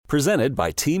Presented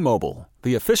by T-Mobile,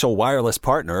 the official wireless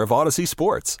partner of Odyssey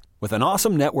Sports. With an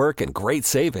awesome network and great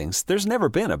savings, there's never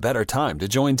been a better time to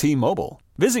join T-Mobile.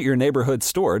 Visit your neighborhood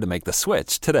store to make the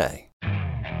switch today.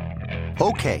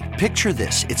 Okay, picture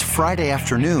this. It's Friday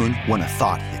afternoon when a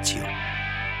thought hits you.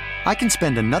 I can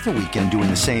spend another weekend doing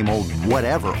the same old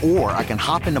whatever, or I can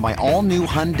hop into my all-new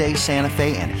Hyundai Santa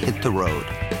Fe and hit the road.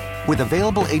 With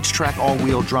available H-Track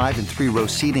all-wheel drive and 3-row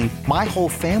seating, my whole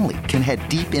family can head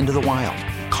deep into the wild.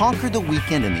 Conquer the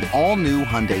weekend in the all-new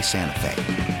Hyundai Santa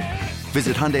Fe.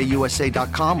 Visit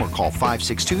HyundaiUSA.com or call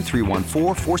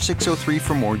 562-314-4603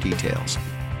 for more details.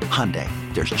 Hyundai,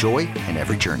 there's joy in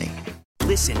every journey.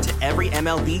 Listen to every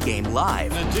MLB game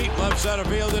live. In the deep left center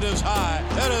field, it is high,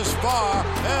 it is far,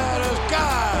 it is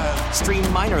gone.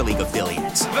 Stream minor league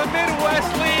affiliates. The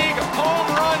Midwest League home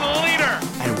run leader.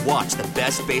 And watch the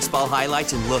best baseball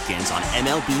highlights and look-ins on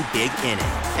MLB Big Inning.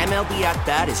 MLB At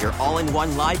Bat is your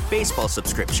all-in-one live baseball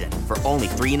subscription for only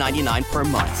 $3.99 per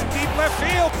month. Deep left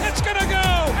field, it's gonna go.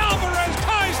 Alvarez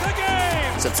ties the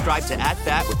game. Subscribe to At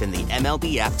Bat within the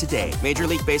MLB app today. Major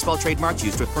League Baseball trademarks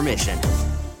used with permission.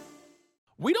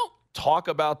 We don't talk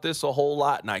about this a whole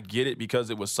lot, and I get it because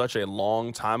it was such a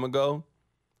long time ago.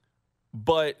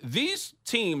 But these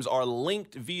teams are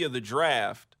linked via the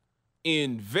draft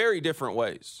in very different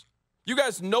ways. You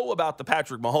guys know about the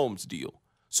Patrick Mahomes deal.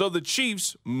 So the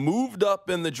Chiefs moved up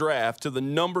in the draft to the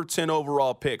number 10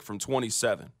 overall pick from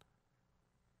 27.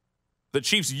 The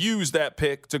Chiefs used that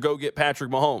pick to go get Patrick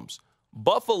Mahomes.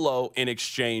 Buffalo, in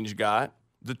exchange, got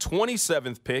the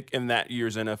 27th pick in that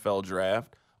year's NFL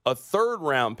draft. A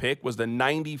third-round pick was the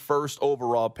 91st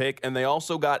overall pick, and they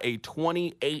also got a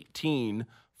 2018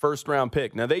 first-round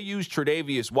pick. Now, they used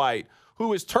Tre'Davious White,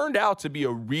 who has turned out to be a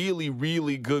really,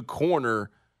 really good corner.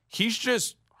 He's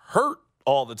just hurt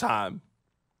all the time.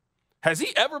 Has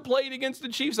he ever played against the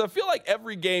Chiefs? I feel like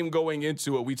every game going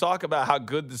into it, we talk about how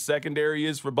good the secondary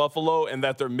is for Buffalo and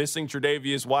that they're missing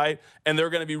Tre'Davious White, and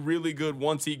they're going to be really good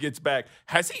once he gets back.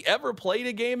 Has he ever played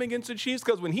a game against the Chiefs?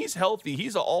 Because when he's healthy,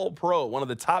 he's an all-pro, one of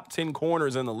the top 10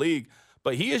 corners in the league,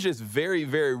 but he is just very,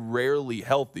 very rarely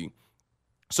healthy.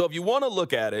 So if you want to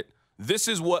look at it, this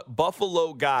is what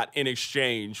Buffalo got in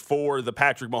exchange for the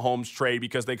Patrick Mahomes trade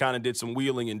because they kind of did some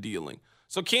wheeling and dealing.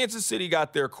 So Kansas City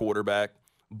got their quarterback.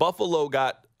 Buffalo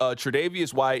got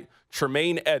Tre'Davious White,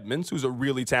 Tremaine Edmonds, who's a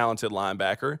really talented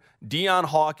linebacker, Deion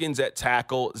Hawkins at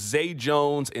tackle, Zay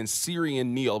Jones, and Sirian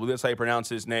Neal. I believe that's how you pronounce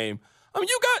his name. I mean,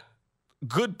 you got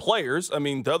good players. I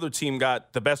mean, the other team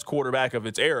got the best quarterback of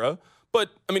its era. But,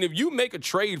 I mean, if you make a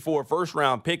trade for a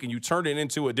first-round pick and you turn it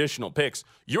into additional picks,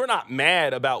 you're not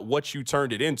mad about what you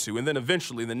turned it into. And then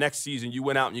eventually, the next season, you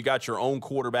went out and you got your own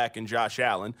quarterback in Josh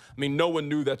Allen. I mean, no one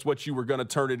knew that's what you were going to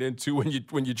turn it into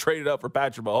when you traded up for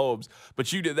Patrick Mahomes,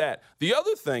 but you did that. The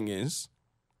other thing is,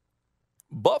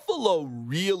 Buffalo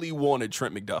really wanted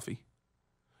Trent McDuffie.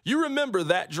 You remember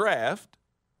that draft.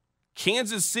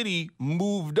 Kansas City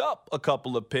moved up a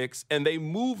couple of picks, and they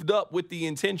moved up with the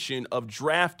intention of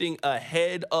drafting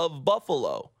ahead of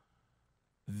Buffalo.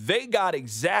 They got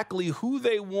exactly who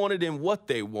they wanted and what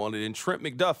they wanted in Trent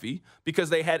McDuffie because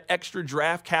they had extra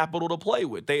draft capital to play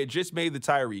with. They had just made the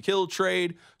Tyreek Hill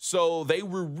trade, so they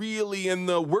were really in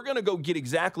the, we're going to go get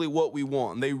exactly what we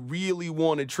want. And they really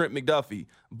wanted Trent McDuffie.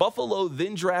 Buffalo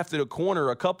then drafted a corner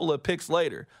a couple of picks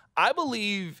later. I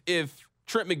believe if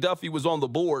Trent McDuffie was on the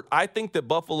board, I think that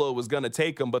Buffalo was going to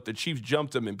take him, but the Chiefs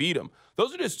jumped him and beat him.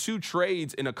 Those are just two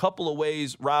trades in a couple of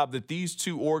ways, Rob, that these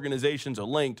two organizations are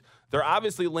linked. They're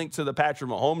obviously linked to the Patrick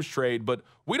Mahomes trade, but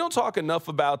we don't talk enough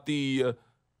about the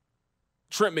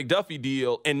Trent McDuffie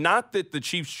deal, and not that the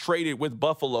Chiefs traded with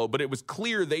Buffalo, but it was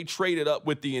clear they traded up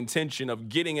with the intention of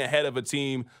getting ahead of a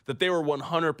team that they were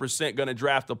 100% going to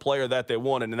draft a player that they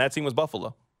wanted, and that team was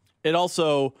Buffalo. It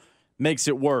also makes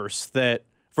it worse that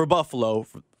for Buffalo,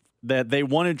 that they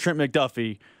wanted Trent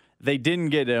McDuffie. They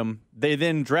didn't get him. They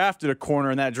then drafted a corner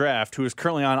in that draft who is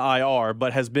currently on IR,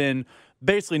 but has been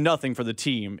basically nothing for the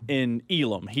team in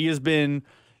Elam. He has been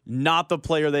not the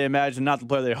player they imagined, not the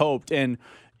player they hoped. And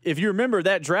if you remember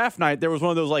that draft night, there was one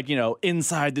of those,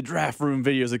 inside the draft room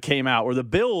videos that came out where the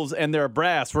Bills and their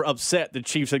brass were upset the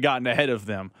Chiefs had gotten ahead of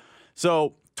them.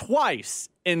 So twice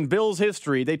in Bills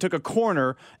history, they took a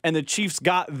corner and the Chiefs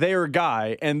got their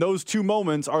guy. And those two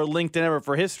moments are linked in ever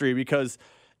for history because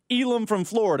Elam from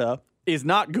Florida is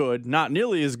not good, not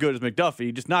nearly as good as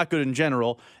McDuffie, just not good in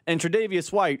general. And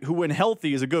Tre'Davious White, who when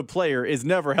healthy is a good player, is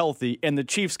never healthy. And the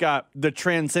Chiefs got the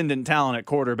transcendent talent at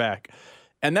quarterback.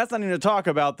 And that's not even to talk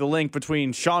about the link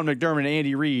between Sean McDermott and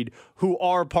Andy Reid, who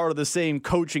are part of the same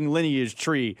coaching lineage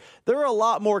tree. There are a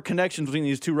lot more connections between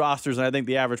these two rosters than I think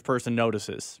the average person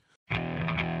notices.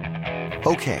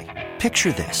 Okay,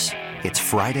 Picture this. It's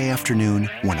Friday afternoon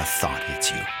when a thought hits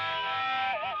you.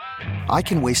 I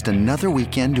can waste another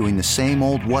weekend doing the same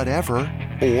old whatever,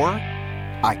 or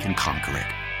I can conquer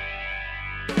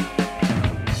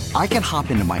it. I can hop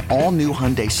into my all-new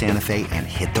Hyundai Santa Fe and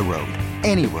hit the road.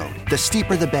 Any road. The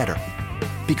steeper, the better.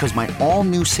 Because my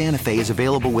all-new Santa Fe is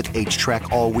available with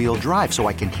H-Track all-wheel drive, so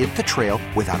I can hit the trail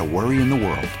without a worry in the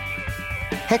world.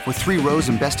 Heck, with 3 rows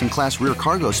and best-in-class rear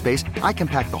cargo space, I can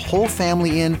pack the whole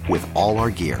family in with all our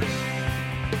gear.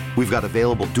 We've got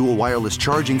available dual wireless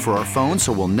charging for our phones,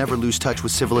 so we'll never lose touch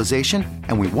with civilization,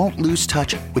 and we won't lose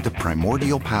touch with the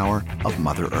primordial power of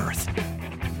Mother Earth.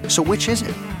 So which is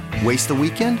it? Waste the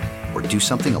weekend or do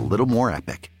something a little more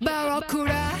epic?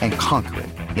 And conquer it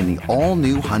in the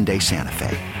all-new Hyundai Santa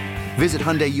Fe. Visit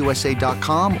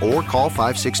HyundaiUSA.com or call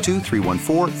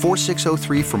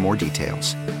 562-314-4603 for more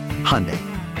details. Hyundai,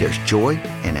 there's joy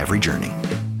in every journey.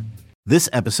 This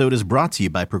episode is brought to you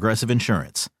by Progressive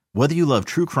Insurance. Whether you love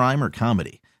true crime or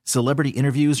comedy, celebrity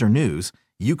interviews or news,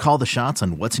 you call the shots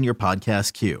on what's in your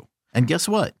podcast queue. And guess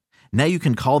what? Now you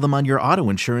can call them on your auto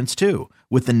insurance too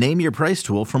with the Name Your Price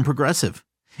tool from Progressive.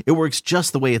 It works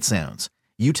just the way it sounds.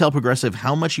 You tell Progressive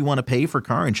how much you want to pay for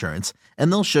car insurance,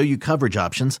 and they'll show you coverage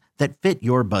options that fit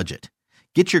your budget.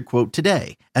 Get your quote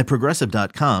today at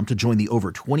Progressive.com to join the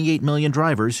over 28 million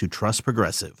drivers who trust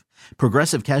Progressive.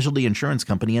 Progressive Casualty Insurance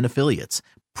Company and Affiliates.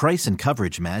 Price and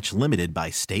coverage match limited by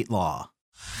state law.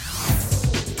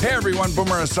 Hey everyone,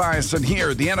 Boomer Esiason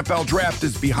here. The NFL Draft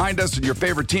is behind us and your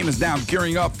favorite team is now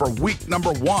gearing up for week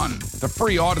number 1. The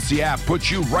free Odyssey app puts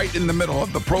you right in the middle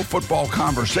of the pro football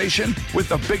conversation with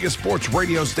the biggest sports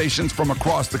radio stations from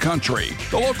across the country.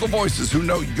 The local voices who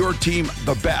know your team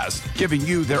the best, giving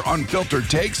you their unfiltered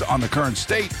takes on the current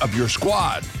state of your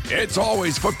squad. It's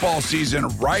always football season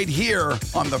right here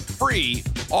on the free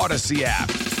Odyssey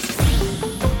app.